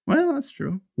 Well, that's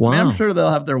true. Wow. I mean, I'm sure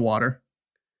they'll have their water.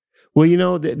 Well, you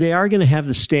know, they are going to have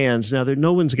the stands. Now,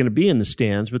 no one's going to be in the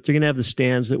stands, but they're going to have the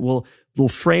stands that will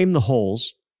frame the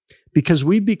holes, because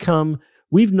we've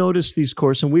noticed these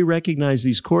courses and we recognize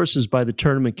these courses by the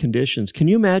tournament conditions. Can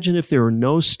you imagine if there were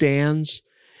no stands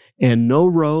and no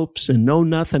ropes and no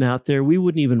nothing out there? We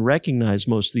wouldn't even recognize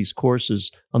most of these courses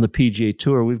on the PGA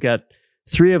Tour. We've got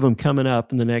 3 of them coming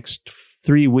up in the next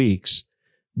 3 weeks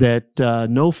that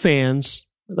no fans.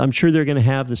 I'm sure they're going to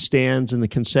have the stands and the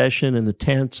concession and the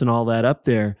tents and all that up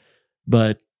there,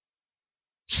 but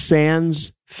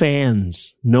sans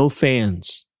fans, no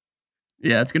fans.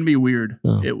 Yeah, it's going to be weird.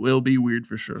 Oh. It will be weird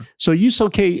for sure. So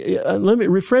let me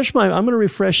refresh I'm going to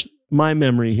refresh my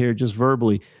memory here just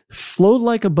verbally. Float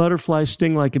like a butterfly,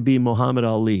 sting like a bee, Muhammad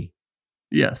Ali.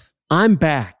 Yes. I'm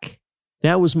back.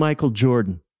 That was Michael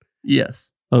Jordan. Yes.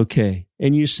 Okay.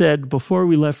 And you said, before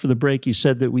we left for the break, you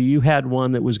said that you had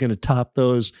one that was going to top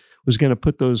those, was going to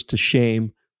put those to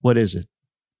shame. What is it?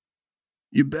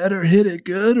 You better hit it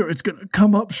good or it's going to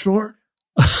come up short.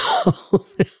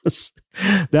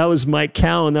 That was Mike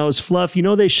Cowan. That was fluff. You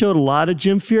know, they showed a lot of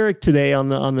Jim Furyk today on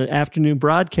the afternoon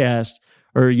broadcast,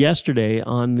 or yesterday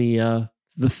on the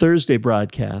Thursday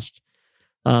broadcast.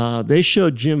 They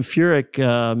showed Jim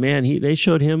Furyk. They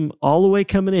showed him all the way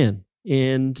coming in,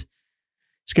 and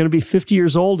he's going to be 50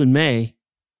 years old in May.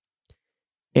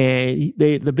 And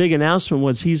the big announcement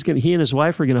was he and his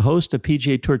wife are going to host a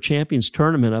PGA Tour Champions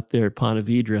tournament up there at Ponte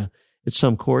Vedra at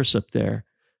some course up there.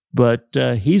 But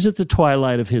he's at the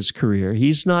twilight of his career.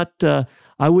 He's not.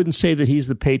 I wouldn't say that he's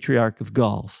the patriarch of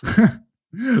golf.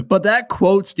 But that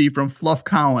quote, Steve, from Fluff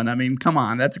Cowan, I mean, come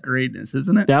on, that's greatness,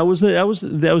 isn't it? That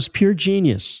was pure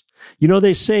genius. You know,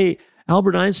 they say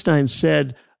Albert Einstein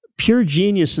said pure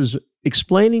genius is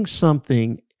explaining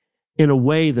something in a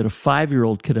way that a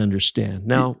 5-year-old could understand.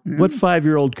 Now, what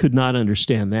 5-year-old could not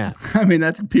understand that? I mean,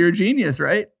 that's pure genius,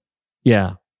 right?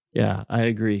 Yeah, I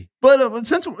agree. But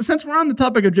since we're on the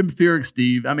topic of Jim Furyk,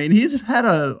 Steve, I mean, he's had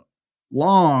a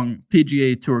long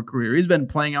PGA Tour career. He's been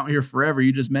playing out here forever.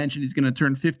 You just mentioned he's going to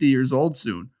turn 50 years old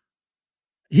soon.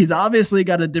 He's obviously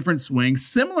got a different swing,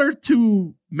 similar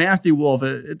to Matthew Wolff.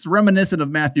 It's reminiscent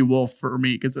of Matthew Wolff for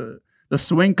me, because the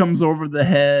swing comes over the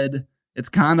head. It's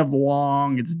kind of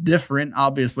long. It's different,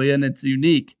 obviously, and it's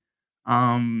unique.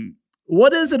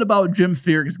 What is it about Jim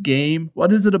Furyk's game?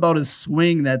 What is it about his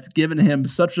swing that's given him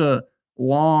such a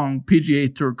long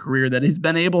PGA Tour career that he's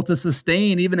been able to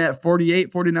sustain even at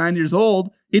 48, 49 years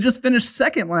old? He just finished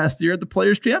second last year at the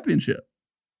Players' Championship.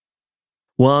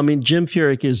 Well, I mean, Jim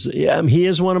Furyk he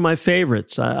is one of my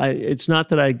favorites. It's not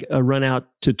that I run out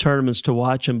to tournaments to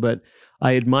watch him, but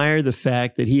I admire the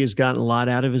fact that he has gotten a lot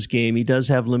out of his game. He does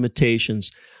have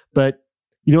limitations, but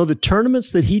you know, the tournaments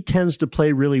that he tends to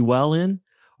play really well in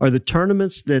are the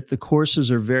tournaments that the courses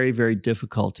are very, very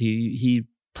difficult. He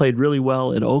played really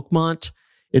well at Oakmont,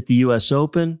 at the U.S.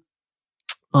 Open.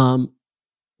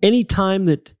 Anytime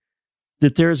that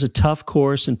there's a tough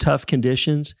course and tough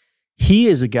conditions, he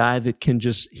is a guy that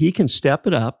can step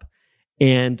it up,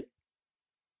 and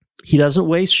he doesn't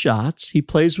waste shots. He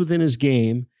plays within his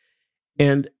game,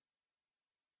 and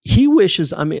he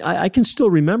wishes, I mean, I can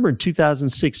still remember in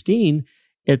 2016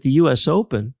 at the U.S.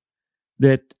 Open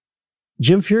that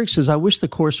Jim Furyk says, I wish the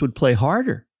course would play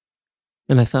harder.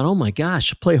 And I thought, oh my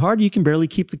gosh, play harder, you can barely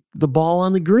keep the ball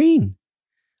on the green.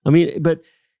 I mean, but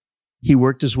he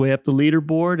worked his way up the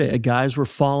leaderboard. Guys were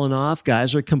falling off.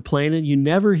 Guys are complaining. You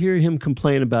never hear him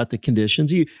complain about the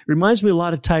conditions. He reminds me a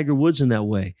lot of Tiger Woods in that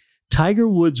way. Tiger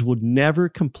Woods would never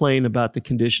complain about the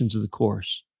conditions of the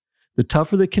course. The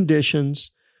tougher the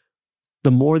conditions,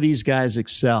 the more these guys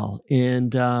excel.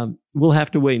 And we'll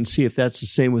have to wait and see if that's the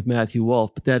same with Matthew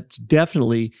Wolff. But that's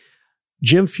definitely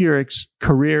Jim Furyk's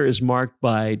career is marked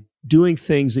by doing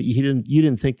things that you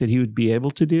didn't think that he would be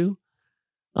able to do.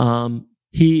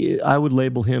 I would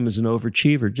label him as an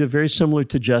overachiever, very similar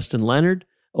to Justin Leonard,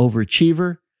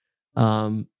 overachiever.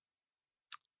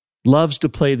 Loves to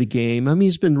play the game. I mean,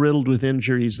 he's been riddled with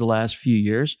injuries the last few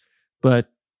years,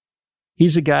 but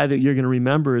he's a guy that you're going to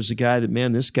remember as a guy that,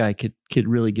 man, this guy could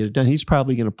really get it done. He's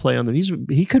probably going to play on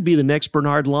he could be the next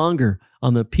Bernard Longer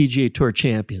on the PGA Tour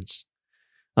champions.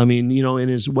 I mean, in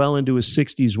his well into his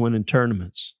 60s winning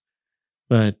tournaments.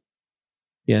 But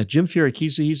yeah, Jim Furyk,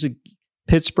 he's a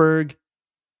Pittsburgh,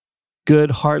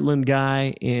 good Heartland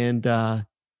guy, and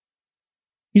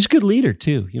he's a good leader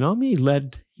too. I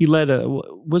mean, he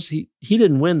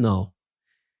didn't win though.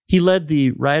 He led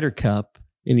the Ryder Cup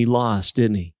and he lost,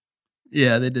 didn't he?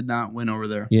 Yeah, they did not win over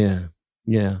there. Yeah.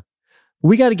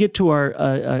 We got to get to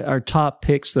our top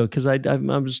picks though, because I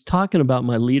was talking about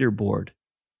my leaderboard,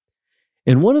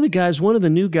 and one of the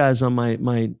new guys on my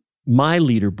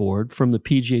leaderboard from the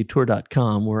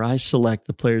PGAtour.com, where I select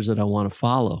the players that I want to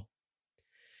follow,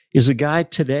 is a guy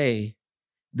today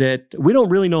that we don't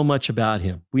really know much about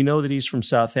him. We know that he's from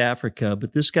South Africa,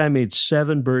 but this guy made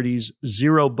 7 birdies,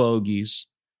 0 bogeys,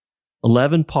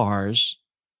 11 pars,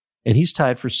 and he's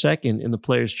tied for second in the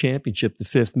Players' Championship, the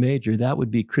 5th major. That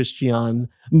would be Christian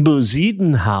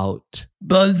Bezuidenhout.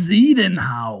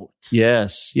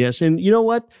 Yes. And you know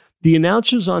what? The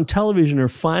announcers on television are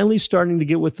finally starting to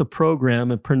get with the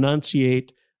program and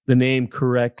pronunciate the name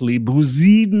correctly.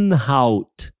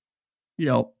 Bezuidenhout.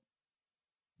 Yep.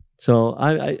 So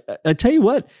I tell you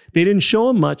what, they didn't show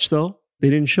him much though.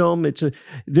 They didn't show him.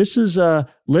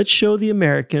 Let's show the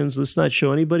Americans. Let's not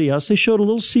show anybody else. They showed a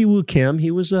little Siwoo Kim.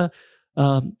 He was a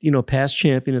past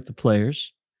champion at the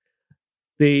Players.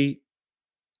 They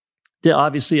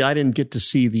obviously, I didn't get to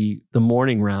see the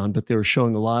morning round, but they were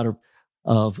showing a lot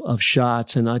of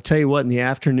shots. And I tell you what, in the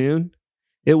afternoon,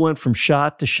 it went from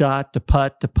shot to shot to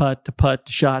putt to putt to putt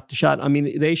to shot to shot. I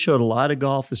mean, they showed a lot of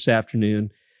golf this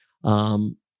afternoon.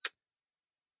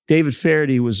 David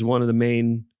Faraday was one of the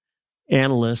main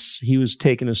analysts. He was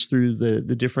taking us through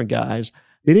the different guys.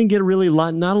 They didn't get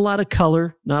not a lot of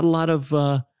color, not a lot of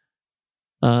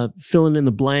filling in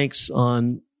the blanks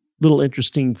on little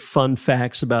interesting fun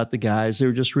facts about the guys. They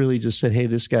were just said, hey,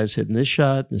 this guy's hitting this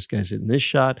shot, this guy's hitting this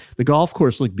shot. The golf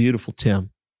course looked beautiful,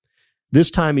 Tim. This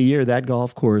time of year, that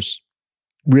golf course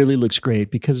really looks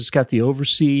great because it's got the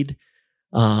overseed,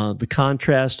 the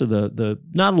contrast of the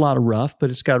not a lot of rough, but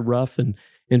it's got rough and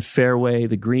fairway.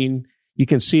 The green, you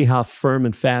can see how firm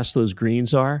and fast those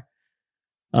greens are.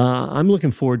 I'm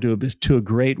looking forward to a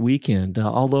great weekend.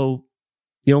 Although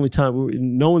the only time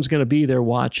no one's going to be there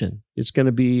watching, it's going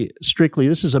to be strictly.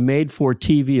 This is a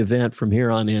made-for-TV event from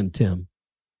here on in, Tim.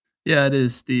 Yeah, it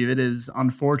is, Steve. It is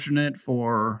unfortunate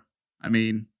for,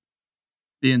 the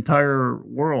entire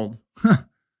world,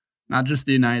 not just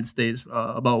the United States,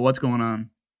 about what's going on.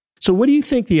 So, what do you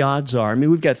think the odds are? I mean,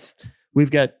 we've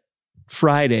got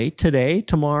Friday, today,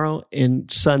 tomorrow, and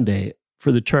Sunday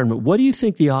for the tournament. What do you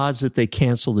think the odds that they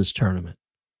cancel this tournament?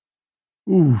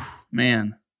 Ooh,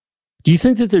 man. Do you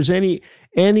think that there's any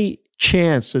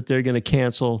chance that they're going to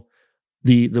cancel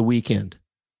the weekend?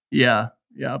 Yeah,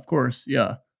 of course.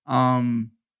 Yeah.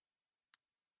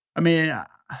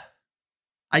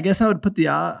 I guess I would put the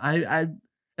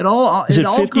it all. Is it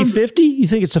 50-50? You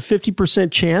think it's a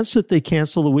 50% chance that they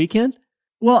cancel the weekend?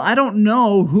 Well, I don't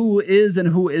know who is and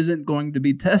who isn't going to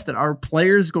be tested. Are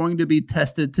players going to be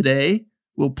tested today?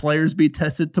 Will players be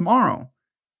tested tomorrow?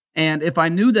 And if I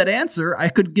knew that answer, I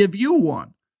could give you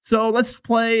one. So let's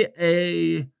play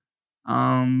a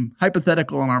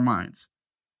hypothetical in our minds.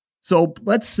 So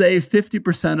let's say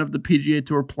 50% of the PGA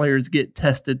Tour players get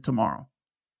tested tomorrow.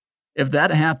 If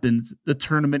that happens, the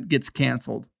tournament gets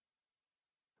canceled.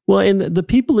 Well, and the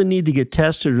people that need to get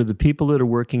tested are the people that are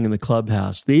working in the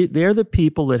clubhouse. They're the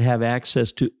people that have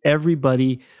access to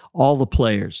everybody, all the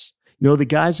players. The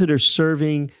guys that are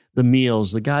serving the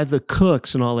meals, the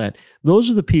cooks and all that. Those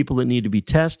are the people that need to be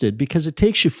tested because it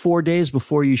takes you 4 days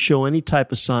before you show any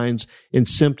type of signs and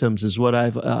symptoms is what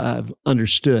I've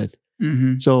understood.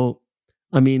 Mm-hmm. So,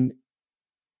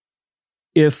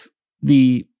 if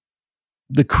the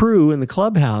crew in the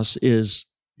clubhouse is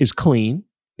clean,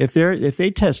 if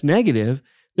they test negative,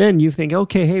 then you think,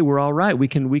 okay, hey, we're all right. We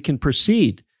can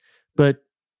proceed. But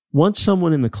once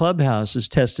someone in the clubhouse is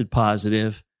tested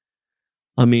positive,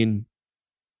 you're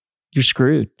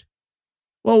screwed.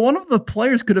 Well, one of the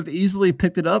players could have easily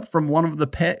picked it up from one of the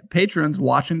patrons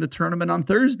watching the tournament on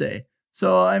Thursday.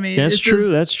 So, that's true.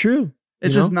 That's true.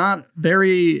 It's just not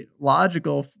very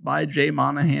logical by Jay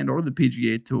Monahan or the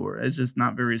PGA Tour. It's just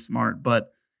not very smart.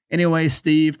 But anyway,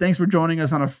 Steve, thanks for joining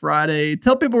us on a Friday.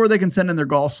 Tell people where they can send in their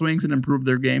golf swings and improve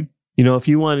their game. If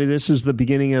you want to, this is the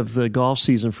beginning of the golf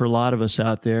season for a lot of us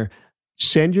out there.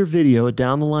 Send your video, a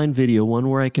down-the-line video, one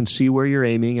where I can see where you're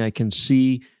aiming. I can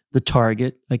see the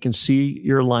target. I can see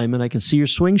your alignment. I can see your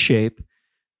swing shape.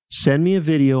 Send me a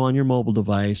video on your mobile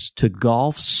device to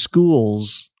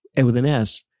golfschools, and with an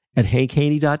S, at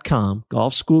hankhaney.com,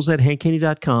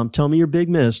 golfschools@hankhaney.com. Tell me your big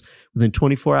miss. Within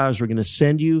 24 hours, we're going to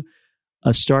send you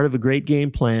a start of a great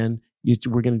game plan.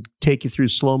 We're going to take you through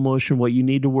slow motion, what you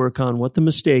need to work on, what the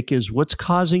mistake is, what's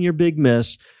causing your big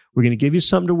miss. We're going to give you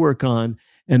something to work on,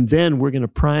 and then we're going to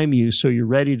prime you so you're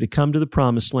ready to come to the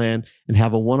promised land and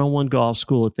have a one-on-one golf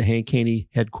school at the Hank Haney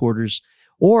headquarters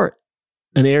or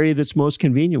an area that's most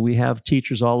convenient. We have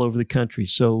teachers all over the country.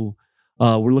 So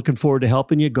we're looking forward to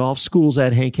helping you.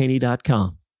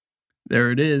 Golfschools@hankhaney.com.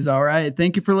 There it is. All right.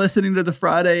 Thank you for listening to the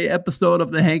Friday episode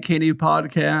of the Hank Haney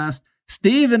podcast.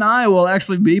 Steve and I will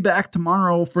actually be back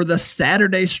tomorrow for the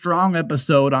Saturday Strong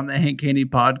episode on the Hank Haney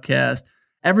podcast.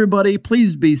 Everybody,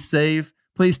 please be safe.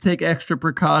 Please take extra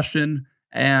precaution,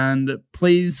 and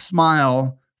please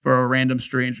smile for a random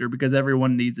stranger because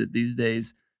everyone needs it these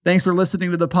days. Thanks for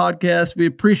listening to the podcast. We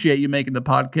appreciate you making the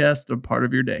podcast a part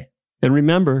of your day. And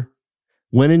remember,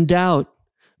 when in doubt,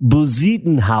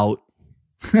 Besiedenhout.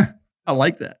 I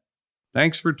like that.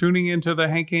 Thanks for tuning into the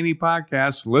Hank Haney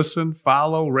podcast. Listen,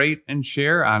 follow, rate, and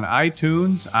share on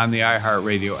iTunes, on the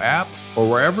iHeartRadio app, or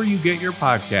wherever you get your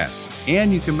podcasts.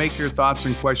 And you can make your thoughts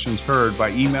and questions heard by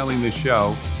emailing the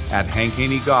show at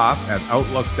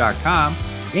hankhaneygolf@outlook.com.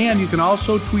 And you can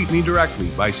also tweet me directly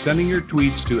by sending your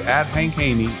tweets to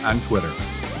 @HankHaney on Twitter.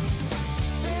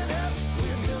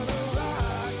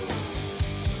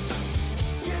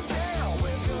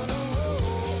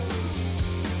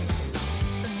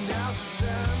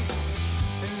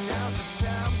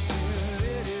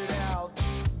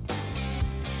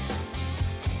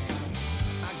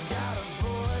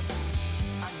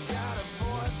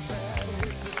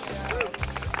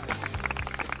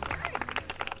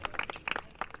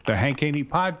 The Hank Haney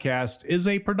podcast is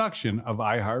a production of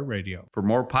iHeartRadio. For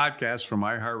more podcasts from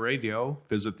iHeartRadio,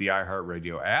 visit the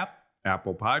iHeartRadio app,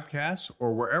 Apple Podcasts,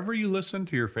 or wherever you listen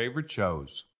to your favorite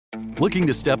shows. Looking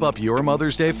to step up your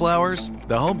Mother's Day flowers?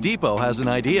 The Home Depot has an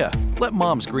idea. Let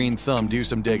Mom's green thumb do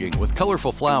some digging with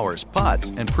colorful flowers,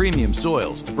 pots, and premium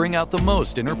soils to bring out the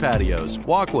most in her patios,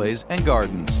 walkways, and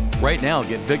gardens. Right now,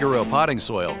 get Vigoro potting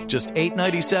soil, just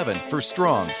 $8.97 for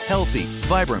strong, healthy,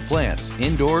 vibrant plants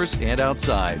indoors and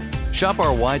outside. Shop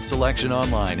our wide selection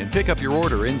online and pick up your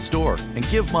order in-store and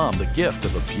give Mom the gift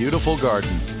of a beautiful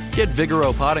garden. Get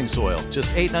Vigoro potting soil,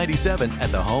 just $8.97 at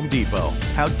the Home Depot.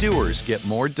 How doers get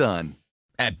more done.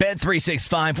 At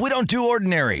Bet365, we don't do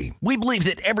ordinary. We believe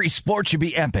that every sport should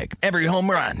be epic. Every home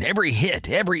run, every hit,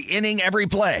 every inning, every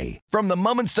play. From the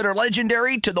moments that are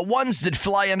legendary to the ones that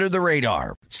fly under the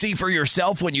radar. See for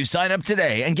yourself when you sign up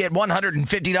today and get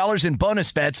 $150 in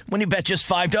bonus bets when you bet just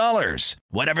 $5.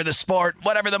 Whatever the sport,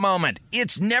 whatever the moment,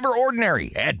 it's never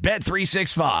ordinary at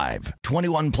Bet365.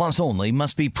 21 plus only.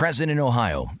 Must be present in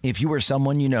Ohio. If you or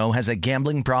someone you know has a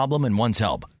gambling problem and wants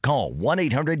help, call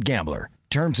 1-800-GAMBLER.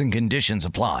 Terms and conditions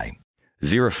apply.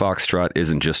 Zero Foxtrot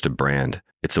isn't just a brand,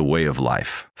 it's a way of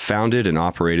life. Founded and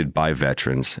operated by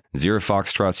veterans, Zero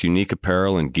Foxtrot's unique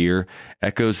apparel and gear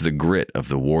echoes the grit of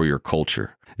the warrior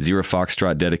culture. Zero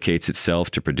Foxtrot dedicates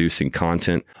itself to producing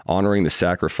content, honoring the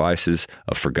sacrifices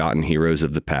of forgotten heroes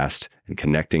of the past, and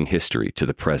connecting history to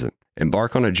the present.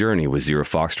 Embark on a journey with Zero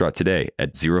Foxtrot today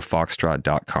at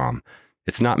zerofoxtrot.com.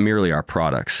 It's not merely our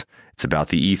products, it's about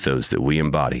the ethos that we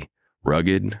embody.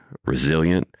 Rugged,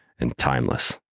 resilient, and timeless.